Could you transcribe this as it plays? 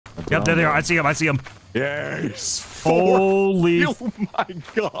Yep, there they are. I see him. I see him. Yes. Holy! Oh my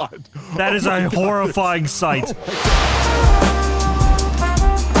god! That is a horrifying sight.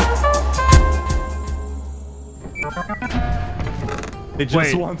 It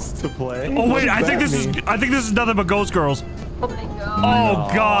just wants to play. Oh wait, I think this is nothing but ghost girls. Oh my god. Oh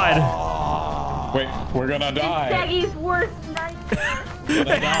god. Wait, we're gonna die. 𝗏𝗏𝗁's worst nightmare.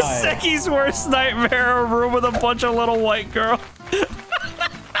 𝗏𝗏𝗁's worst nightmare. A room with a bunch of little white girls.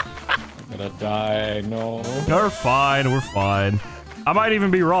 I'm gonna die. No. We're fine. We're fine. I might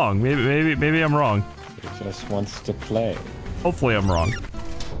even be wrong. Maybe I'm wrong. It just wants to play. Hopefully I'm wrong.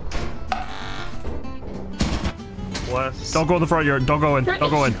 Bless. Don't go in the front yard. Don't go in. Don't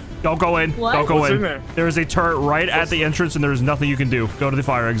go in. Don't go in. What? Don't go What's in. in there? There is a turret right at the entrance, and there is nothing you can do. Go to the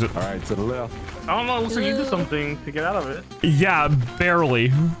fire exit. All right, to the left. I don't know. It looks like you did something to get out of it. Yeah,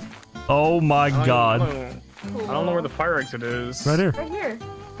 barely. Oh my god. I don't know where the fire exit is. Right here. Right here.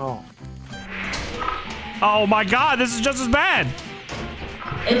 Oh. Oh my god, this is just as bad.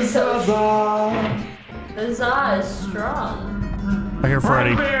 It's so the Za is strong. I hear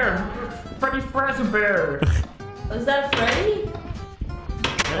Freddy. Bear! Freddy Fazbear! Was that Freddy?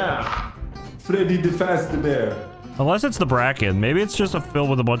 Yeah. Freddy the Fazbear. Unless it's the bracken. Maybe it's just filled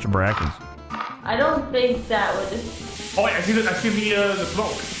with a bunch of brackens. I don't think that would. Oh wait, I see the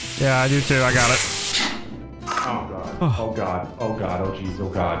smoke. Yeah, I do too. I got it. Oh god. Oh god. Oh god. Oh jeez. Oh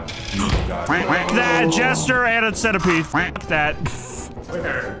god. Oh god. That jester and a centipede. Fuck that.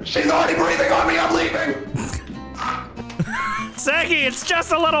 Where? She's already breathing on me. I'm leaving. 𝗏𝗏𝗁, it's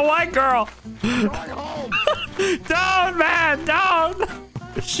just a little white girl. I'm going home. Don't, man, don't.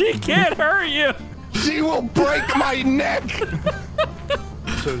 She can't hurt you. She will break my neck.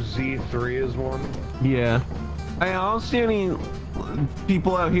 So Z3 is one? Yeah. I don't see any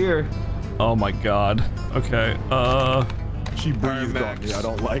people out here. Oh my god. Okay. She breathed on me. I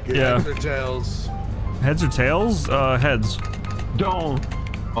don't like it. Yeah. Heads or tails? Heads or tails? Heads. Don't.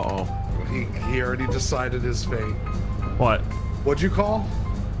 Uh-oh. He already decided his fate. What? What'd you call?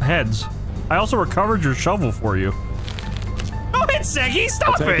 Heads. I also recovered your shovel for you. Oh, it's 𝗏𝗏𝗁,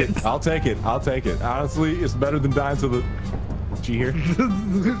 stop it! I'll take it. I'll take it. Honestly, it's better than dying to the. Did you hear?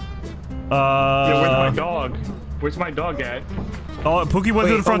 Yeah, where's my dog? Where's my dog at? Oh, Pookie went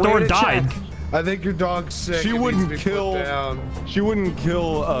through the front door and died. Check. I think your dog's sick. She wouldn't kill. She wouldn't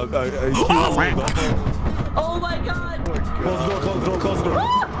kill a Oh my god! Close the door. Close the door. Close the door.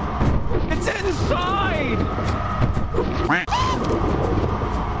 It's inside!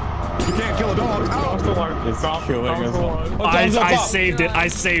 You can't kill a dog. It's killing us all. Oh, I Dom's on top. saved it. I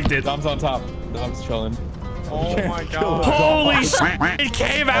saved it. Dom's on top. Dom's chilling. Oh my god. Holy shit! It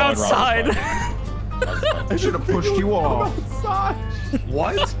came outside. I should have pushed you off.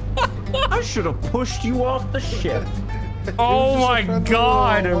 What? I should have pushed you off the ship. Oh my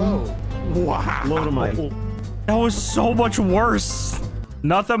god. Wow. Load of my. That was so much worse.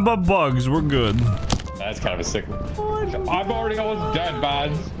 Nothing but bugs. We're good. That's kind of a sick one. I'm already almost dead,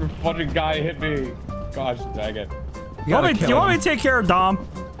 man. This fucking guy hit me. Gosh, dang it. You want me to take care of Dom?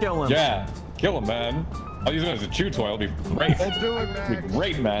 Kill him. Yeah, kill him, man. I'll use him as a chew toy. It'll be great. I'll do it, It'll be Max.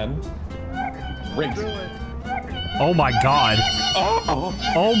 great, man. Great. Do it. Oh my god. Oh,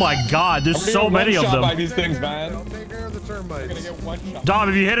 Oh my god. There's so many of them. by these things, man. I'll take care of the termites. Gonna get one shot. Dom,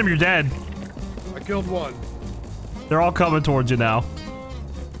 if you hit him, you're dead. I killed one. They're all coming towards you now.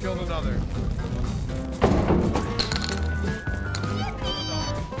 Killed another.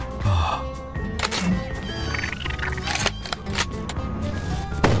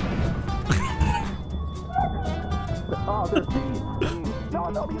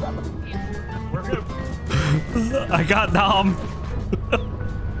 I got Dom.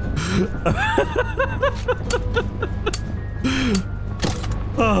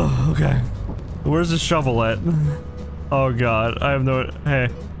 Oh, okay. Where's the shovel at? Oh god, I have no. Hey,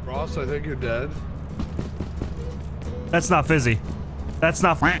 Ross, I think you're dead. that's not Fizzy. That's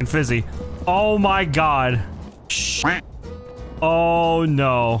not f***ing Fizzy. Oh my god. Shh. Oh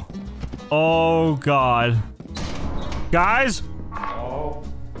no. Oh god. Guys.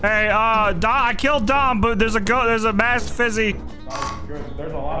 Hey, Dom, I killed Dom, but there's a masked Fizzy. Good.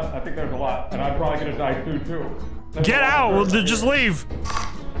 There's a lot. I think there's a lot, and I'm probably gonna die too. Get out! Well, just leave.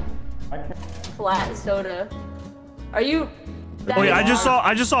 Flat soda. Are you? Wait, I just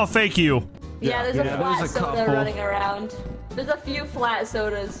saw a fake you. Yeah, there's a flat there's a soda couple. running around. There's a few flat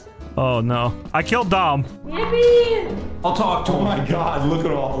sodas. Oh no, I killed Dom. Yippee! I'll talk to Oh him. my god, look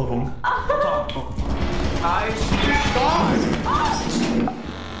at all of them. I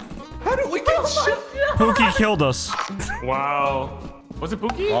How did we get shot? Pookie killed us. Wow. Was it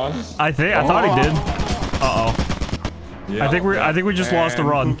Pookie? Ross? I thought he did. Uh oh. Yeah, I think we just lost the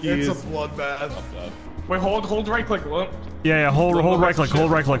run. It's a bloodbath. Wait, hold right click. Look. Yeah, hold right click,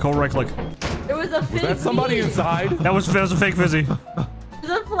 hold right click, hold right click. It was a fake. Is that somebody bean. inside? That was a fake fizzy. It was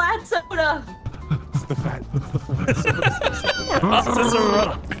a flat soda. It's the fat.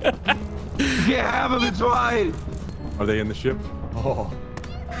 You can't have him, it's wide. Are they in the ship? Oh.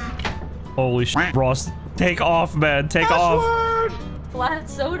 Holy shit, Ross. Take off, man. Take off. Flat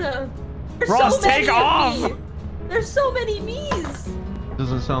soda. There's Ross, so many take of off! me. There's so many me's.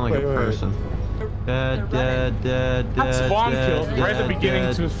 Doesn't sound like Wait, a wait, wait. person. They're That spawn killed right at the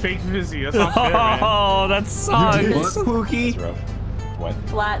beginning to fake Fizzy. That's not fair, man. Oh, that sucks. What, Pookie? Rough. What?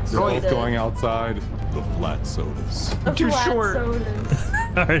 Flat They're soda. both going outside. The flat sodas. The Too flat short. sodas.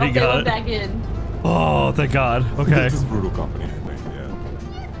 I already Okay, got went it. back in. Oh, thank God. Okay. This is Brutal Company, I think, yeah.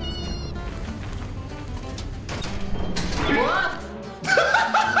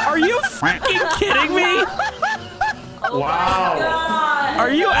 Are you fucking kidding me? Oh Wow. my God. Are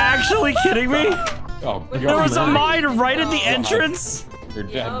you actually kidding me? Oh, There was a mine. mine right at the entrance. You're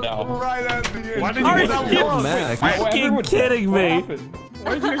dead now. Right at the end. Why did Are you you go that long? Mac. fucking kidding me?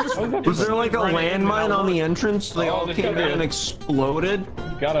 Why did you just Was there like a landmine on the entrance? They all there came should be. in and exploded?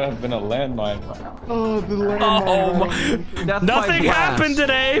 Gotta have been a landmine. Oh, the land. Oh my. Death by Nothing blast. happened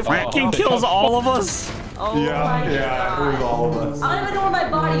today. Fucking kills all of us. Oh my Yeah, it was God. all of us. I don't even know where my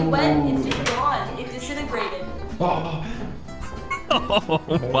body went. It's just gone. It disintegrated. Oh, Oh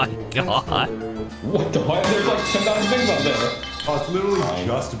my God. what the fuck? There's like 10,000 things out there. Oh, it's literally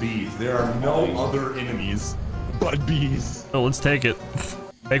just bees. There are no other enemies but bees. Oh, let's take it.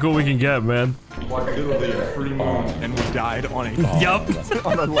 Take what we can get, man. Like literally a free moon, and we died on a Yup.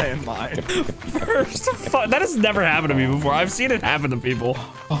 on a landmine. That has never happened to me before. I've seen it happen to people.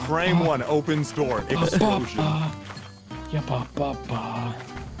 Frame 1, open store, explosion.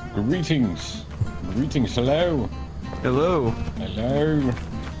 Greetings. Greetings. Hello. Hello. Hello.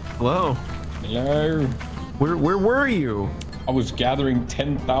 Hello. Hello. Where were you? I was gathering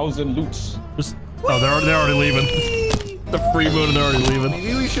 10,000 loots. Oh, they're already leaving. The free moon and they're already leaving.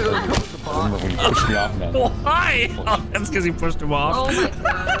 Maybe we should have come to the Remember when you pushed me off, man? Why? Oh, that's because he pushed him off. Oh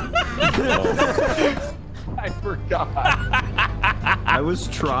my God. I forgot. I was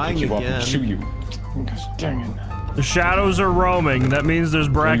trying Pick you up again. and shoot you. Gosh dang it. The shadows are roaming. That means there's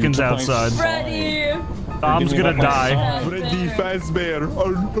brackens You're outside. Freddy. Tom's gonna die. Freddy Fazbear.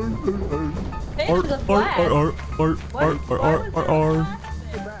 Hey, there's a flag. I'm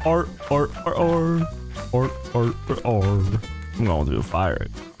going through the fire.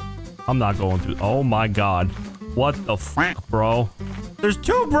 I'm not going through. Oh my God. What the fuck, bro? There's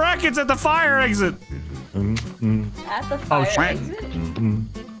 2 brackets at the fire exit. At the fire shit. exit?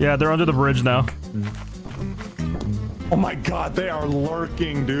 Yeah, they're under the bridge now. Oh my God, they are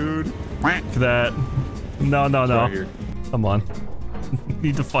lurking, dude. That. No, no, no. Right here. Come on.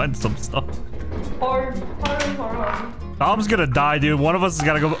 Need to find some stuff. Or. Tom's gonna die, dude. One of us has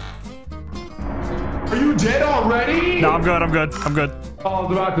gotta go. Are you dead already? No, I'm good. I'm good. I'm good. I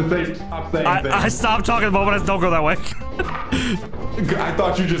was about to say, stop saying I stopped talking the moment I don't go that way. I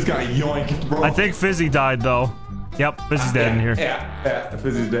thought you just got yoinked, bro. I think Fizzy died though. Yep, Fizzy's dead in here. Yeah,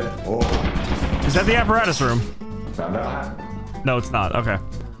 Fizzy's dead. Oh, Is that the apparatus room? found out. No, it's not. Okay.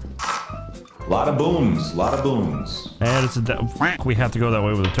 A lot of booms, a lot of booms. And it's a. We have to go that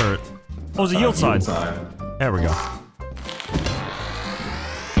way with the turret. Oh, it's a yield sign. There we go.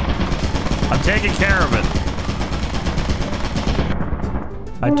 I'm taking care of it.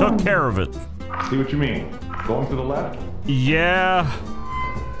 I took care of it. See what you mean? Going to the left? Yeah.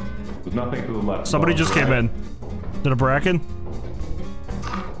 There's nothing to the left. Somebody Going just to the came right. in. Is it a bracken?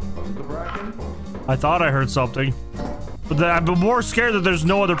 Was it the bracken? I thought I heard something. But I'm more scared that there's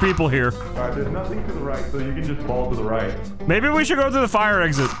no other people here. Alright, there's nothing to the right, so you can just fall to the right. Maybe we should go through the fire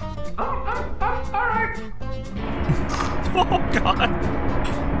exit. Alright. Oh, God.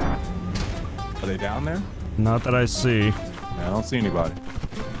 Are they down there? Not that I see. Yeah, I don't see anybody.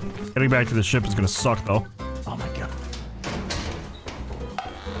 Getting back to the ship is gonna suck, though. Oh my God.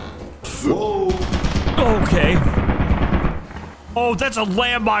 Whoa! Okay. Oh, that's a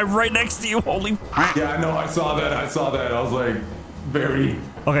landmine right next to you. Holy. Yeah, I know. I saw that. I was like, very.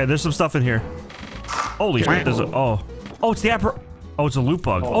 Okay, there's some stuff in here. Holy shit, there's a. Oh. Oh, it's the Oh, it's a loot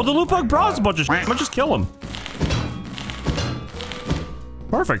bug. Oh, the loot bug brought us a bunch of shit. I'm gonna just kill him.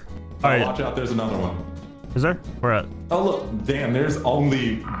 Perfect. Alright. Watch out, there's another one. Is there? Where at? Oh, look. Damn, there's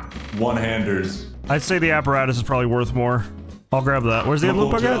only one-handers. I'd say the apparatus is probably worth more. I'll grab that. Where's the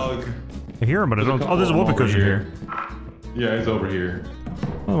loot bug at? I hear him, but I don't. Oh, there's a whoopee cushion here. Yeah, he's over here.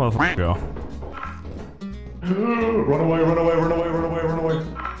 Where the motherfucker go? Run away, run away, run away, run away, run away.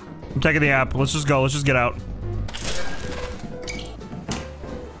 I'm taking the app. Let's just go. Let's just get out.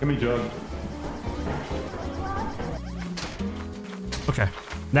 Give me jug. Okay.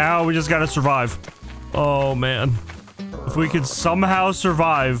 Now we just gotta survive. Oh, man. If we could somehow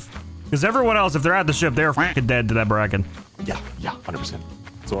survive. Because everyone else, if they're at the ship, they're fucking dead to that bracken. Yeah, 100%.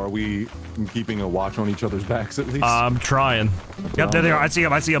 So are we keeping a watch on each other's backs at least? I'm trying. Yep, there they are. I see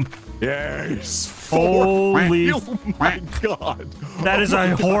him. Yes. Holy. Oh my god. That is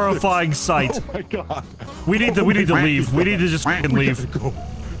a horrifying sight. Oh my god. We need to leave. We need to just fucking leave.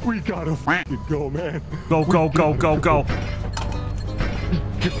 We gotta fucking go, man. Go.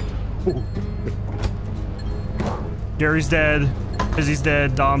 Gary's dead. Fizzy's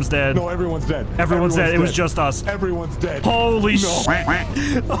dead. Dom's dead. No, everyone's dead. Everyone's dead. It was just us. Everyone's dead. Holy shit.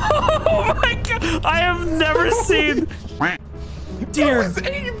 Oh my god. I have never seen. Dear. It's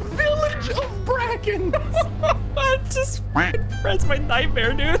a village of bracken. That's my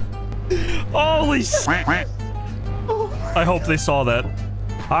nightmare, dude. Holy shit. I hope they saw that.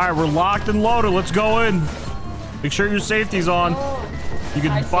 Alright, we're locked and loaded. Let's go in. Make sure your safety's on. You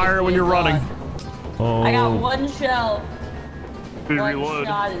can fire it when you're running. Oh. I got one shell. One Reload.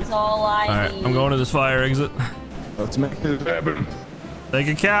 shot is all I Alright, need. I'm going to this fire exit. Let's make it happen. They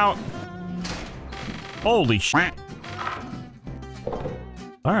can count. Holy shit.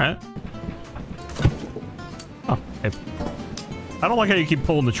 Alright. Oh, hey. I don't like how you keep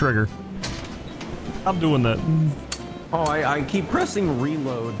pulling the trigger. I'm doing that. Oh, I keep pressing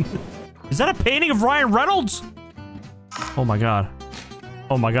reload. Is that a painting of Ryan Reynolds? Oh my god.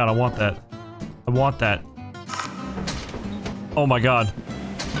 Oh my god, I want that. I want that. Oh my god.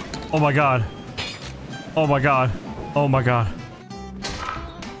 Oh my god. Oh my god. Oh my god.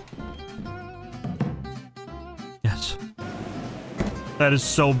 Yes. That is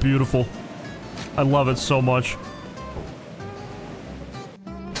so beautiful. I love it so much.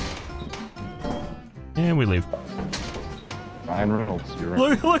 And we leave. Ryan Reynolds, you're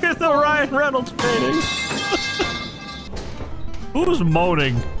right. Look at the Ryan Reynolds painting. Who's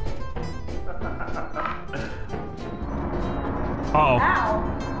moaning? Uh-oh.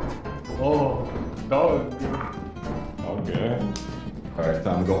 Ow. Oh, dog. Okay. Alright,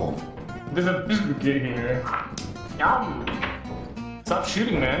 time to go home. There's a biscuit here. Yum. Stop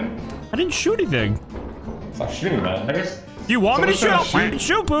shooting, man. I didn't shoot anything. Stop shooting, man. I guess. You want me to shoot? Someone's trying to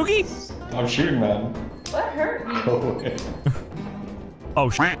Shoot, Pookie. Stop shooting, man. What hurt me? Go away. Oh,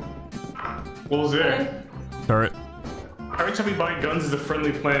 shit. What was there? Turret. Every time we buy guns, is a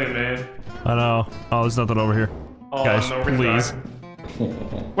friendly planet, man. I know. Oh, there's nothing over here. Oh, Guys, no, we're please.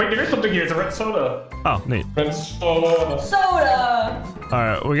 back. Wait, there is something here. It's a red soda. Oh, neat. Soda. All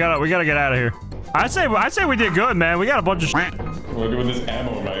right, we gotta get out of here. I'd say we did good, man. We got a bunch of shit. What do I do with this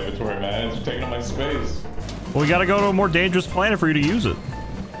ammo in my inventory, man? It's taking up my space. Well, we gotta go to a more dangerous planet for you to use it.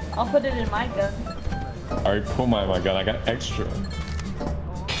 I'll put it in my gun. I already put my gun. I got extra.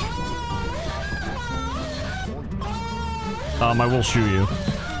 I will shoot you.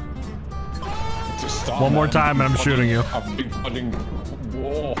 Just stop, One more man. time and I'm shooting you. I'm big fucking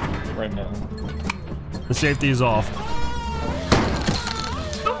wall right now. The safety is off.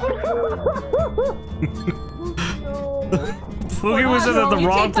 Pookie was in the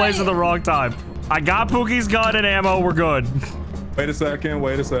wrong place at the wrong time. I got Pookie's gun and ammo. We're good. Wait a second.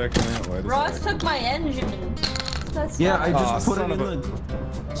 Ross took my engine. That's Yeah, not- I just put it son in of the...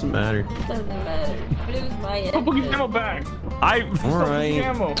 Doesn't matter. Doesn't matter. But it was my Put Pookie's engine. ammo back. Alright.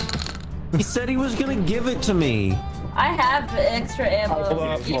 Ammo. He said he was gonna give it to me. I have extra ammo. Hold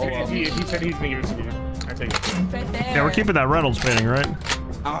up, He said he's gonna give it to you. I take it. It's right there. Yeah, we're keeping that Reynolds painting, right?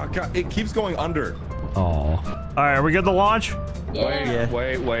 Oh god, it keeps going under. Oh. All right, are we good to launch? Yeah.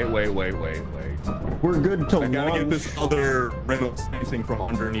 Wait. We're good to I gotta launch. get this other Reynolds painting from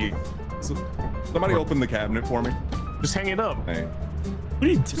underneath. So, somebody open the cabinet for me. Just hang it up. Hey, What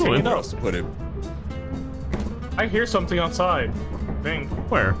are you doing? where else to put it? I hear something outside. Bang.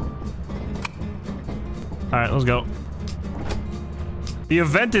 Where? All right, let's go. The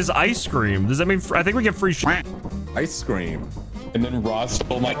event is ice cream. Does that mean I think we get free shit? Ice cream. And then Ross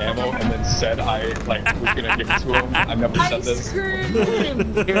stole my ammo and then said I was gonna give it to him. I never said Ice this. cream.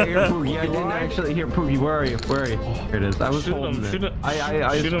 Here, Poogie. I didn't actually. Here, Poogie. Where are you? Here it is. I was Shoot holding him, shoot it. him.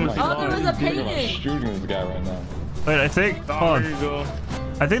 I Shoot him. Oh, there was a I'm painting. shooting this guy right now. Wait, I think. Oh, Hold here on. you go.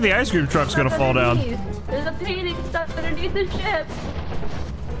 I think the ice cream truck's gonna fall down. Underneath. There's a painting stuck underneath the ship.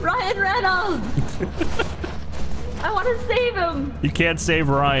 Ryan Reynolds. I want to save him. You can't save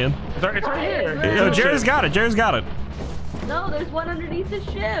Ryan. It's right here. Yo, Jerry's got it. Jerry's got it. No, there's one underneath the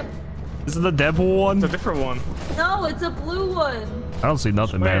ship. This is the Deadpool one. It's a different one. No, it's a blue one. I don't see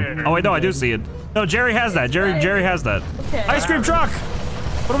nothing, man. Oh wait, no, I do see it. No, Jerry has that. Jerry has that. Okay. Ice cream truck.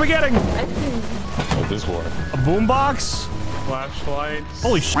 What are we getting? Ice cream. Oh, this war. A boombox? flashlights.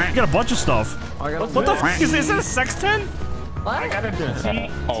 Holy shit, you got a bunch of stuff. What the fuck is that a sextant? What? I got a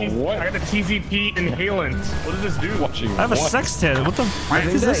what? I got a TZP inhalant. What does this do? I have a sextant. What the fuck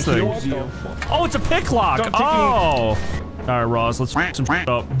is this thing? Oh, it's a pick lock. Stop Oh. All right, Ross, let's f some shit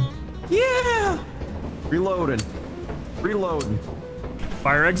up. Yeah. Reloading. Reloading.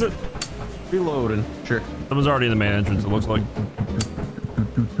 Fire exit? Reloading. Sure. Someone's already in the main entrance, it looks like.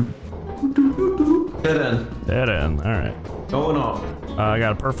 Dead end. Dead end, all right. Going up. I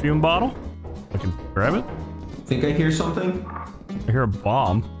got a perfume bottle. I can grab it. Think I hear something? I hear a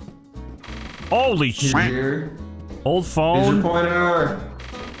bomb. Holy shit. Here. Old Laser phone pointer.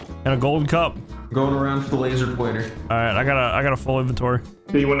 and a golden cup. Going around for the laser pointer. All right, I got a full inventory.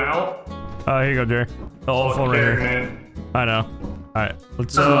 He went out. Here you go, Jerry. The old phone right here. Man. I know. All right,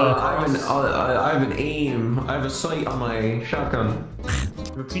 let's I have an aim. I have a sight on my shotgun.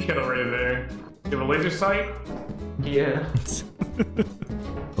 The tea kettle right there. You have a laser sight? Yeah.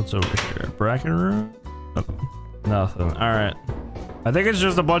 What's over here? Bracken room? Nothing. All right. I think it's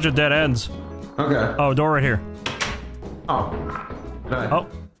just a bunch of dead ends. Okay. Oh, door right here. Oh. Okay. Oh,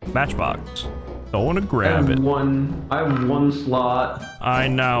 matchbox. Don't want to grab it. I have one slot. I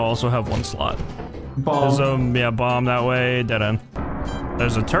now also have one slot. Bomb. There's yeah, bomb that way, dead end.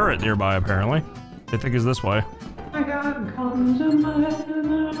 There's a turret nearby apparently. I think it's this way.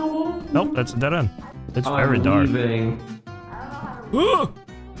 Nope, that's a dead end. It's very dark.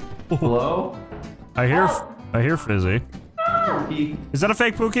 Hello? I hear Fizzy. Is that a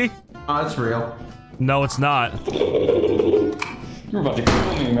fake Pookie? Oh, it's real. No, it's not. You're about to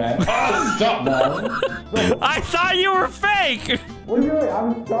kill me, man. Oh, stop, man. I thought you were fake! What are you doing?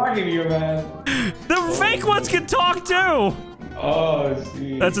 I'm talking to you, man. The fake ones can talk too! Oh, I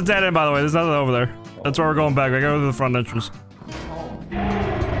see. That's a dead end, by the way. There's nothing over there. That's where we're going back. I gotta go to the front entrance.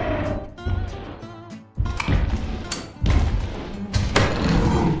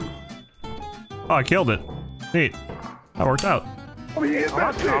 Oh, I killed it. Neat. That worked out.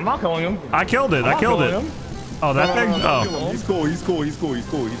 I'm not killing him. I killed it. I killed it. Oh, that thing? Oh. He's cool. He's cool. He's cool. He's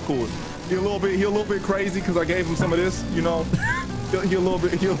cool. He's cool. He a little bit crazy because I gave him some of this, you know. He a little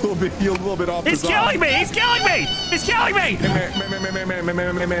bit off. He's killing me! He's killing me! He's killing me!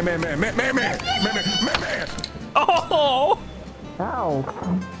 Oh! Ow.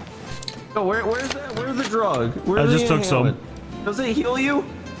 Oh, where's that? Where's the drug? I just took some. Does it heal you?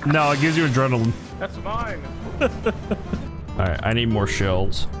 No, it gives you adrenaline. That's mine. Alright, I need more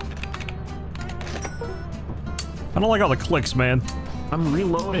shells. I don't like all the clicks, man. I'm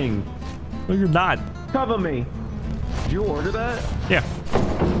reloading. No, you're not. Cover me. Did you order that? Yeah.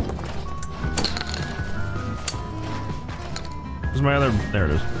 Where's my other? There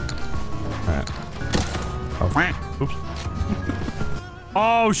it is. Alright. Oh, oops.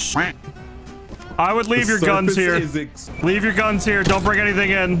 Oh, shit. I would leave your guns here. Leave your guns here. Don't bring anything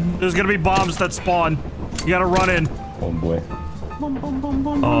in. There's gonna be bombs that spawn. You gotta run in. Oh, boy.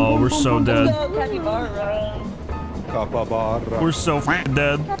 Oh, we're so dead. Capybara. We're so f***ing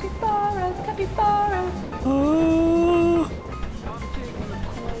dead. Capybaras, capybaras. Oh.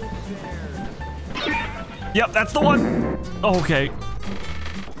 Yep, that's the one. Oh, okay.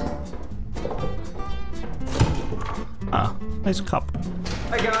 Ah, nice cup.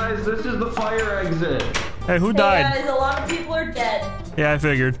 Hi guys, this is the fire exit. Hey, who Hey died? guys, a lot of people are dead. Yeah, I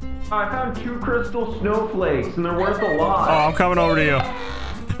figured. I found 2 crystal snowflakes and they're worth a Oh, lot. I'm coming over to you.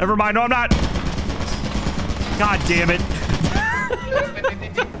 Never mind. No, I'm not. God damn it.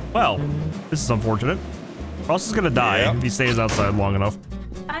 Well, this is unfortunate. Ross is gonna die if he stays outside long enough.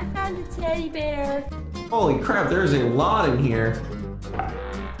 I found a teddy bear. Holy crap, there's a lot in here.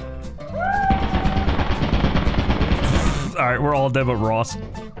 Alright, we're all dead but Ross.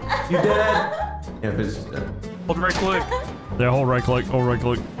 You dead? Yeah, it's dead. Hold right click. Yeah, hold right click, hold right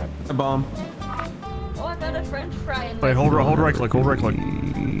click. A bomb. Oh, I got a French fry in Wait, there. hold right click, hold right click.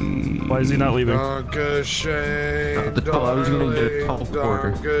 Why is he not leaving? I was gonna get a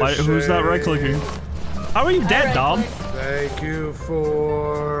teleporter. Why, who's not right clicking? How are you dead, Dom? Thank you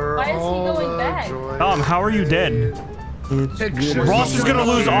for. Why is he going back? Dom, how are you dead? Ross is gonna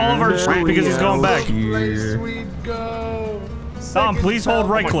lose all of our shit because he's going back. Place we go. Dom, please hold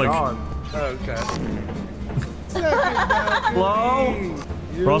right click. Okay. Hello?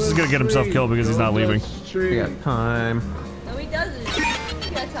 Ross is gonna get himself killed because he's not leaving. We got time. No, he doesn't. He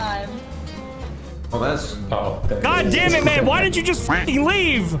got time. Oh, that's. Oh, God damn it, man! Why didn't you just fucking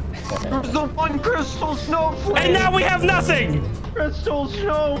leave? There's the one crystal snowflake! And now we have nothing! Crystal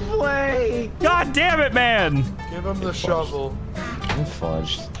snowflake! God damn it, man! Give him the shovel. I'm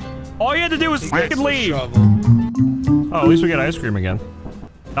fudged. All you had to do was He gets fucking the leave. shovel. Oh, at least we get ice cream again.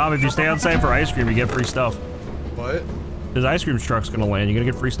 Dom, if you stay on site for ice cream, you get free stuff. What? His ice cream truck's gonna land. You're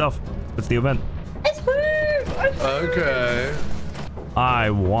gonna get free stuff. It's the event. Ice cream! Okay. I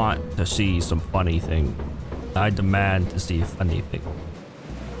want to see some funny thing. I demand to see a funny thing.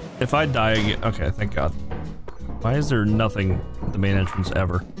 If I die again, okay, thank God. Why is there nothing at the main entrance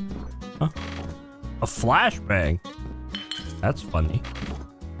ever? Huh? A flashbang. That's funny.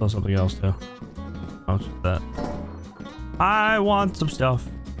 Oh, something else too. Oh, it's just that. I want some stuff.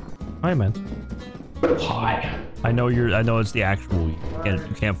 Hi, man. Hi. I know you're. I know it's the actual. You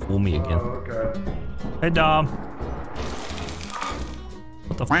can't fool me again. Oh, okay. Hey, Dom.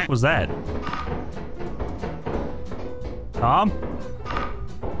 What the f was that? Dom?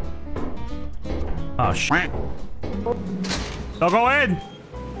 Oh shit! Don't go in.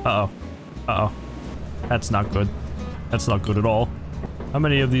 Uh oh. Uh oh. That's not good. That's not good at all. How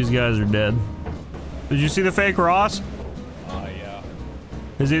many of these guys are dead? Did you see the fake Ross? Yeah.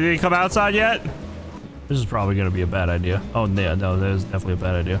 Has he come outside yet? This is probably gonna be a bad idea. Oh yeah, no, that is definitely a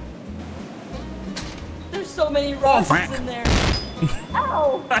bad idea. There's so many Rosses in there.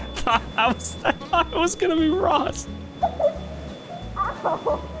 Ow! I thought it was gonna be Ross.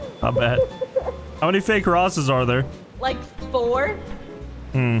 Ow! Not bad. How many fake Rosses are there? Like 4?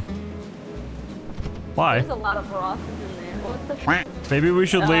 Why? There's a lot of Rosses in there. What the f? Maybe we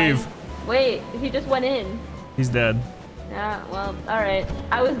should leave. Wait, he just went in. He's dead. Yeah, well, alright.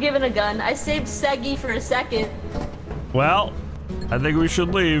 I was given a gun. I saved Seggy for a second. Well, I think we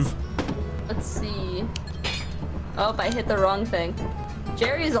should leave. Let's see. Oh, I hit the wrong thing.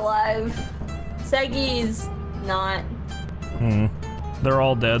 Jerry's alive. Seggy's not. They're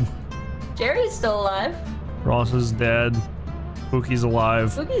all dead. Jerry's still alive. Ross is dead. Pookie's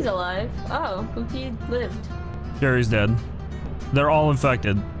alive. Pookie's alive. Oh, Pookie lived. Jerry's dead. They're all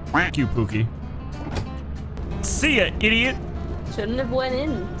infected. Thank you, Pookie. See ya, idiot. Shouldn't have went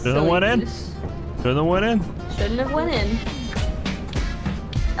in. Shouldn't have went in. Shouldn't have went in. Shouldn't have went in.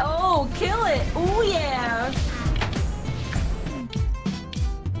 Oh, kill it. Ooh, yeah.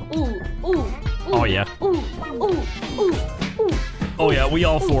 Ooh, ooh, ooh. Oh, yeah. Ooh, ooh, ooh, ooh. Oh, yeah, we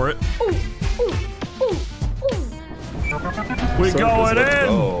all for it. Ooh, ooh, ooh, ooh. We going in.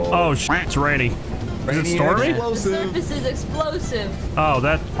 go. Oh, shit, it's rainy. Is it stormy? The surface is explosive. Oh,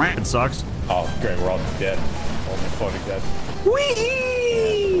 that sucks. Oh, great, we're all dead. All floating dead.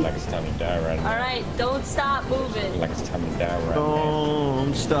 Whee! Like it's time to die right now. Alright, don't stop moving. Like it's time to die right now.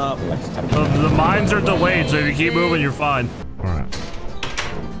 Don't stop. Like it's time to die. The mines are delayed, so if you keep moving, you're fine. Alright.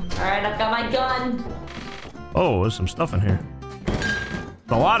 Alright, I've got my gun. Oh, there's some stuff in here.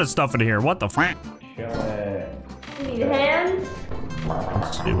 A lot of stuff in here. What the f? Kill it. You need hands?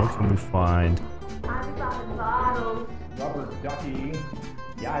 Let's see, what can we find? I'm found bottles. Rubber ducky.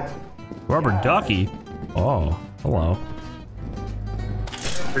 Yeah. Rubber ducky? Oh, hello.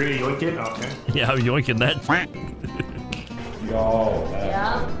 Are you gonna yoink it? Okay. Yeah, I'm yoinking that. Yo,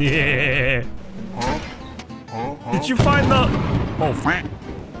 that's Yeah. Yeah. Did you find the... Oh, f***.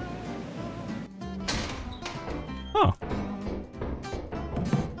 Oh.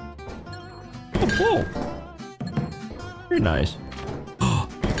 Oh, cool. Very nice. A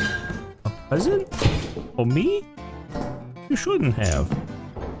present? For me? You shouldn't have.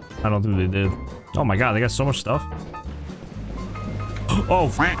 I don't think they did. Oh my god, they got so much stuff. Oh,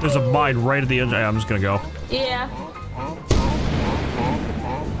 f***, there's a mine right at the edge. I'm just gonna go. Yeah.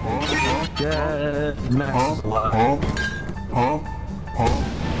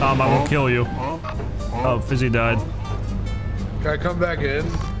 I will kill you. Oh, Fizzy died. Can I come back in?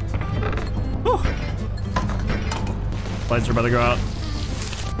 Whew. Lights are about to go out.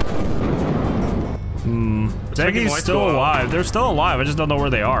 Zeggy's still alive. They're still alive. I just don't know where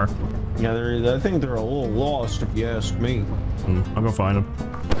they are. Yeah, I think they're a little lost, if you ask me. I'll go find them.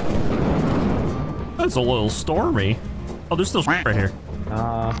 That's a little stormy. Oh, there's still right here.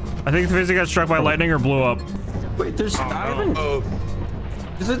 I think Fizzy got struck by lightning or blew up. Wait, there's diamond? Oh,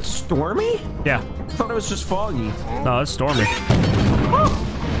 Is it stormy? Yeah. I thought it was just foggy. No, it's stormy.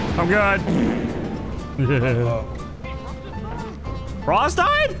 I'm good. Ross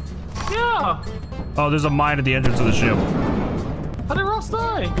died? Yeah. Oh, there's a mine at the entrance of the ship. How did Ross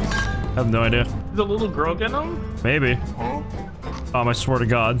die? I have no idea. Did the little girl get him? Maybe. I swear to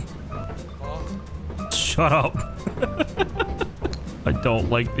God. Shut up. I don't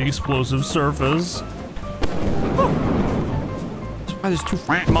like the explosive surface. That's why there's two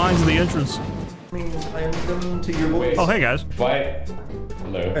mines at the entrance. Oh, hey guys. If I...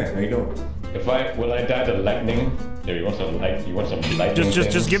 Hello. Hey, how you doing? Will I die to lightning? Yeah, you want some lightning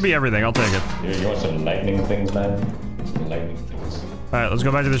Just things? give me everything. I'll take it. You want some lightning things, man? Some lightning things. All right, let's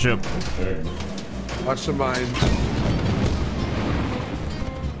go back to the ship. Sure. watch the mine.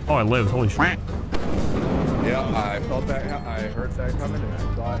 Oh, I lived. Holy shit. Yeah, I felt that. I heard that coming, and I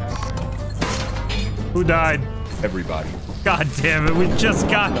saw it happening. Who died? Everybody. God damn it, we just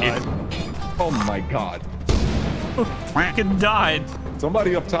got here. Oh my god. Who fucking died?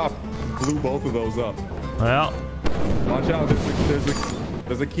 Somebody up top blew both of those up. Well. Watch out,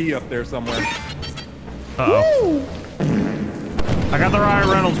 there's a key up there somewhere. Uh-oh. I got the Ryan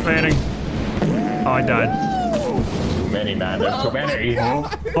Reynolds painting. Oh, I died. Too many, man. There's too many.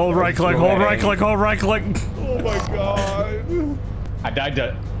 Hold right click, hold right click, hold right click. Oh my god. I died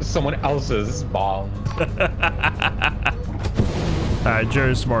to someone else's bomb. Alright,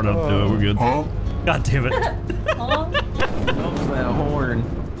 Jerry's smart enough to do it. We're good. God damn it. That horn.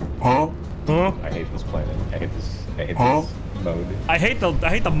 Huh? I hate this planet. I hate this mode. I hate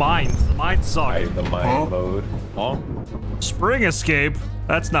the mines. The mines suck. I hate the mine mode. Huh? Spring escape.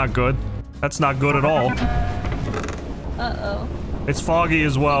 That's not good. That's not good at all. Uh-oh. It's foggy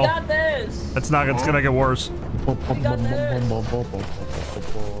as well. We got this. It's gonna get worse. We got this.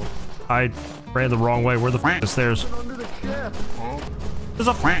 I ran the wrong way. Where the f is the stairs? There's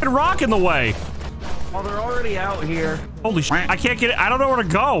a f***ing rock in the way. Oh, they're already out here. Holy shit. I can't get it. I don't know where to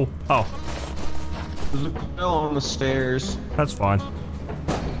go. Oh. There's a coil on the stairs. That's fine.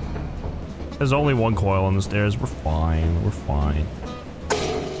 There's only one coil on the stairs. We're fine. We're fine.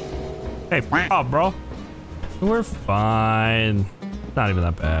 Hey, oh, bro. We're fine. Not even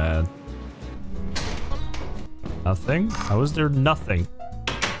that bad. Nothing? How is there nothing?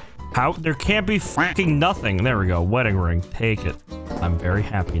 How? There can't be fucking nothing. There we go. Wedding ring. Take it. I'm very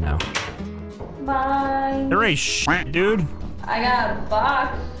happy now. Bye. There ain't shit, dude. I got a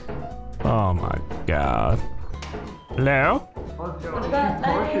box. Oh my god. Hello? What's that,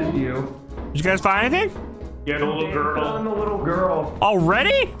 man? Did you guys find anything? Yeah, the little girl. The little girl.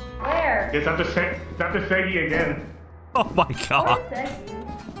 Already? Where? It's after 𝗧𝗵𝘂𝗍𝗍 again. Oh my god.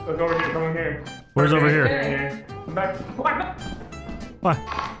 Look over here, come here. Where's over here? Here. Come back. What?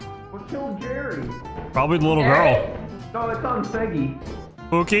 What killed Jerry? Probably the little girl. No, it's on Seggy.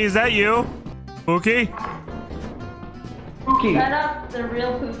 Pookie, is that you? Pookie? Pookie. Set up the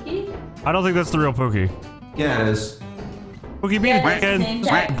real Pookie? I don't think that's the real Pookie. Yeah, it is. Pookie, be Yeah, a it's the same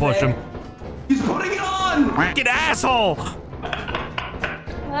guy. push him. He's putting it on! Get asshole!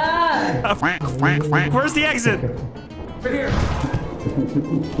 Ah. Where's the exit? Right here.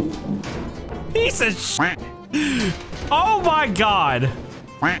 Piece of shit. Oh my god.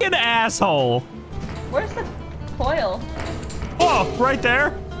 Fucking asshole. Where's the coil? Oh, right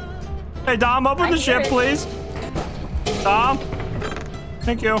there. Hey, Dom, open the ship, please. Dom.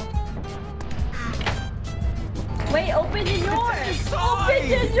 Thank you. Wait, open the door! Open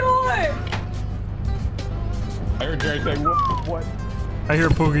the door! I heard Jerry say, what? I hear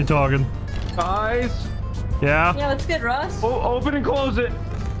Pookie talking. Guys. Yeah? Yeah, what's good, Russ? Oh, open and close it.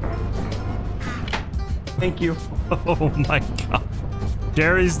 Thank you. Oh my god.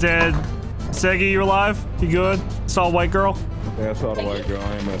 Jerry's dead. Seggy, you alive? You good? Saw a white girl? Yeah, I saw the white girl.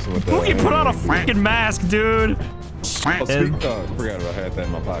 I ain't messing with that. Pookie put on a fucking mask, dude. Oh, forgot I had that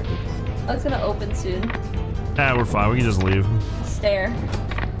in my pocket. Oh, it's gonna open soon. Yeah, we're fine. We can just leave. Stair.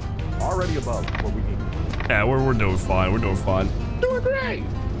 Already above what we need. Yeah, we're doing fine. We're doing fine. Doing great.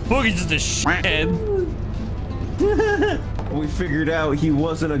 Boogie's just a shithead. We figured out he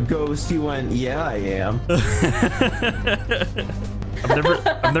wasn't a ghost. He went, yeah, I am.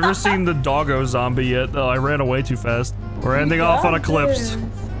 I've never seen the doggo zombie yet. Oh, I ran away too fast. We're ending off on Eclipse.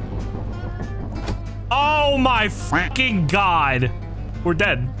 Oh my fucking god. We're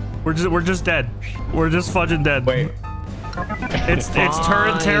dead. We're just dead. We're just fudging dead. Wait. It's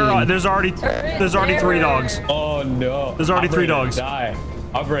turret terror. There's already 3 dogs. Oh no. There's already 3 dogs. I'm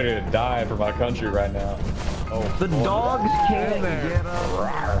ready to die for my country right now. Oh, the dogs can't get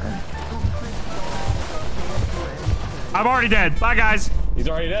up. I'm already dead. Bye, guys. He's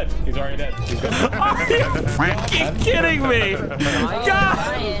already dead. He's already dead. He's dead. Are you freaking kidding me?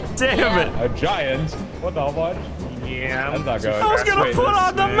 God damn it. A giant? What the fuck? Yeah. That's not going. I was gonna put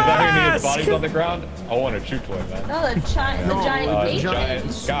on the mask. Bodies on the ground? I want to shoot one, man. No, the giant Giant.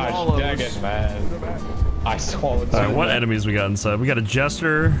 Gosh, dang it, man. I saw it. Alright, what enemies we got inside? We got a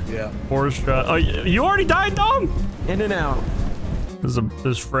jester. Yeah. Horse. Oh, you already died, Dom? In and out.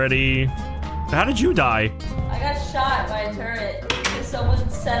 There's Freddy. How did you die? I got shot by a turret. Someone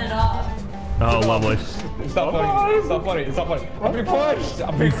set it off. Oh, lovely. It's not funny. It's not funny. It's not funny. I'm being pushed.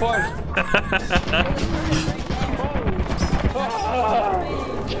 I'm being pushed.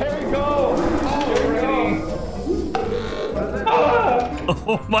 Here we go.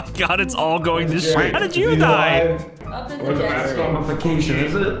 Oh my god, it's all going to shit. How did you die? Up in the Where's the mask Zombification,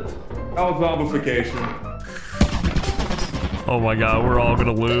 is it? That was zombification. Oh my god, we're all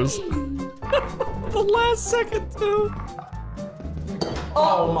gonna lose. the last second too.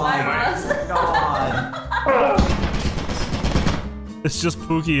 Oh my God. It's just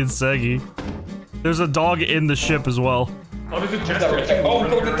𝗶𝗁𝗄 and 𝗧𝗏. There's a dog in the ship as well. Oh, there's a jester. Oh, I'm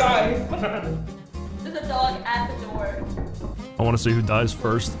going to die. There's a dog at the door. I want to see who dies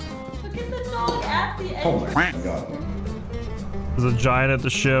first. Look at the dog at the Oh entrance. my god. There's a giant at the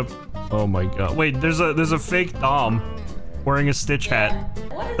ship. Oh my god. Wait, there's a fake Dom wearing a Stitch hat.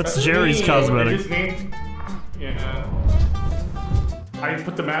 What is That's this? Jerry's cosmetics. His name? Yeah. I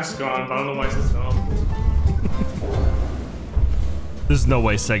put the mask on, but I don't know why it says Dom. There's no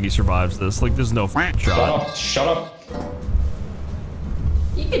way 𝗧𝗏 survives this. Like, there's no shot. Shut up.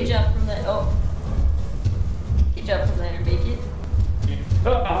 You can jump from that. Oh. You can jump from there and make it.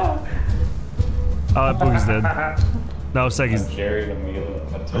 𝗶𝗁𝗄's dead. No, 𝗧𝗏's. Jerry the meal.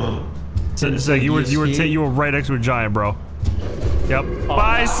 𝗧𝗏, you were right next to a giant, bro. Yep.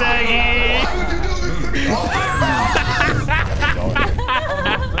 Bye, 𝗧𝗏.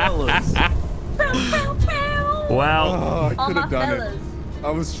 Fellas. Wow. Oh, I All could my have done fellas. it. I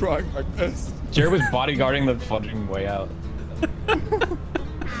was trying my best. Jerry was bodyguarding the fudging way out.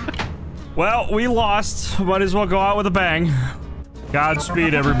 Well, we lost. Might as well go out with a bang.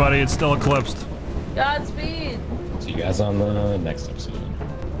 Godspeed, everybody. It's still eclipsed. Godspeed. See you guys on the next episode.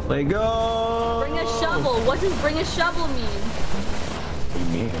 Let go. Bring a shovel. What does bring a shovel mean? What do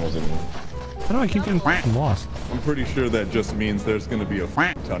you mean? What does it mean? How do I keep getting lost? I'm pretty sure that just means there's gonna be a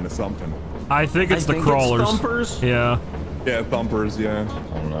ton of something. I think it's the crawlers. Thumpers. Yeah, Yeah, thumpers, yeah.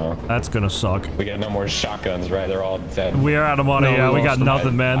 I don't know. that's gonna suck. We got no more shotguns, right? They're all dead. We are out of money. No, Yeah, we we got lost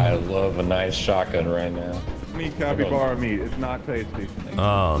them. nothing, I man. love a nice shotgun right now. Meat, capybara meat. It's not tasty.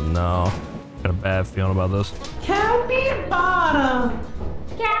 Oh no, got a bad feeling about this. Capybara.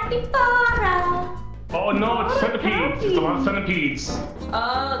 Oh no, it's centipedes. It's a lot of centipedes.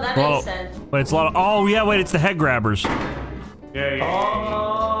 Oh, that Whoa. makes sense. Wait, it's a lot of. Oh yeah, wait, it's the head grabbers. Yeah.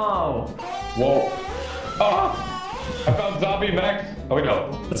 Oh. Whoa. Oh! I found zombie Max. Oh wait,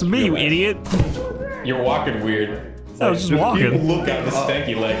 no. That's me, you idiot. You're walking weird. I was just walking. Look at the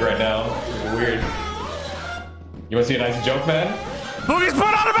stanky leg right now. It's weird. You want to see a nice joke, man? 𝗶𝗁𝗄's put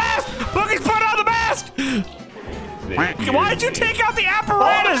on a mask! 𝗶𝗁𝗄's put on the mask! Why'd you take out the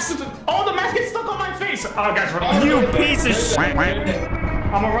apparatus? Oh, the mask gets stuck on my face. Oh, guys, run on. You piece of shit!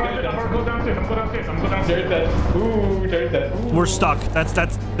 I'm gonna go downstairs. I'm gonna go downstairs. There's that. Ooh. We're stuck. That's.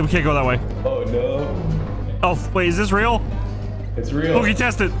 We can't go that way. Oh no. Oh, wait, is this real? It's real. 𝗶𝗁𝗄,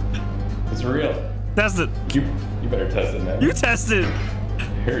 test it. It's real. Test it. You better test it, man. You test it.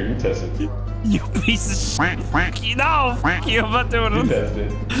 Here, you test it. You piece of shit. No, you. I'm not doing You it. test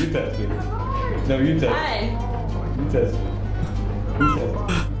it. You test it. No, you test it. Hi. You test it. You test it.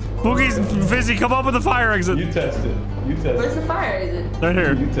 𝗶𝗁𝗄's busy. Come up with the fire exit. You test it. You test Where's it. the fire exit? Right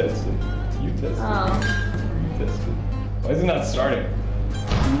here. You test it. You test it. Oh. You test it. Why is it not starting?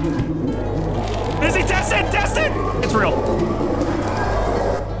 Busy, test it. Test it. It's real.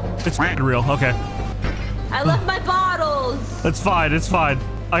 It's real. Okay. I left my bottles. It's fine. It's fine.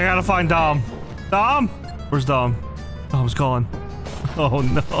 I gotta find Dom. Dom? Where's Dom? Dom's calling. Oh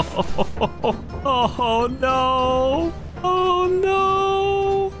no. Oh no. Oh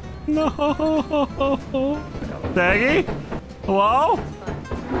no. No. 𝗧𝗏? Hello?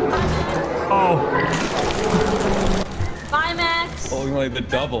 Oh. Bye, Max. Oh, like the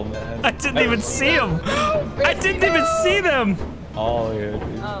double, man. I didn't even see him. I didn't even see them. Oh, yeah,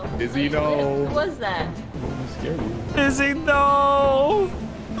 dude. Oh. Izzy, no. Who was that? I'm scared of you. Izzy, no.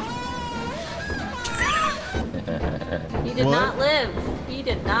 He did not live. He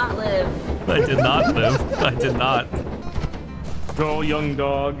did not live. I did not live. I did not. Go, young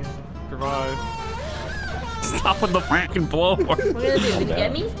dog. Survive. Stop with the fucking blowhorn. What are you gonna do? Gonna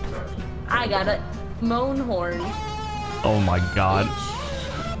get me? I got a moan horn. Oh my god.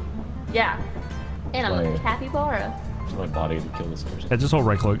 Yeah. And I'm a Right. capybara. Use my body to kill this person. Yeah, just hold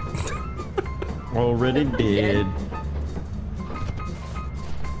right click. Already did.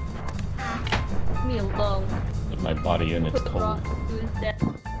 Leave me alone. Put my body in, it's Put the cold. rock to his death.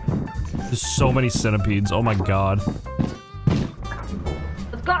 There's so many centipedes. Oh my god.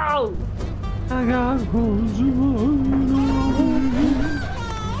 Let's go! I got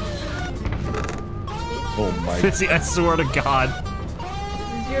Oh my. Fizzy, I swear to god.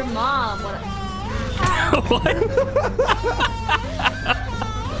 This is your mom. What? What?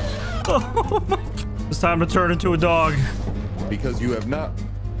 Oh my god. It's time to turn into a dog. Because you have not.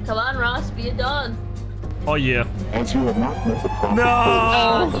 Come on, Ross, be a dog. Oh yeah. As you have not met the proper No!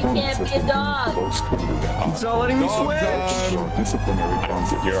 Oh, you can't be a dog. It's not letting me Dog switch. time. your disciplinary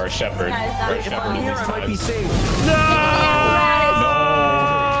consequences. You're our shepherd. Guys, You're our that's shepherd fine. in Here, these I might be times. safe. No!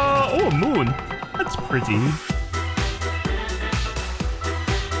 Yes. Oh, a moon. That's pretty.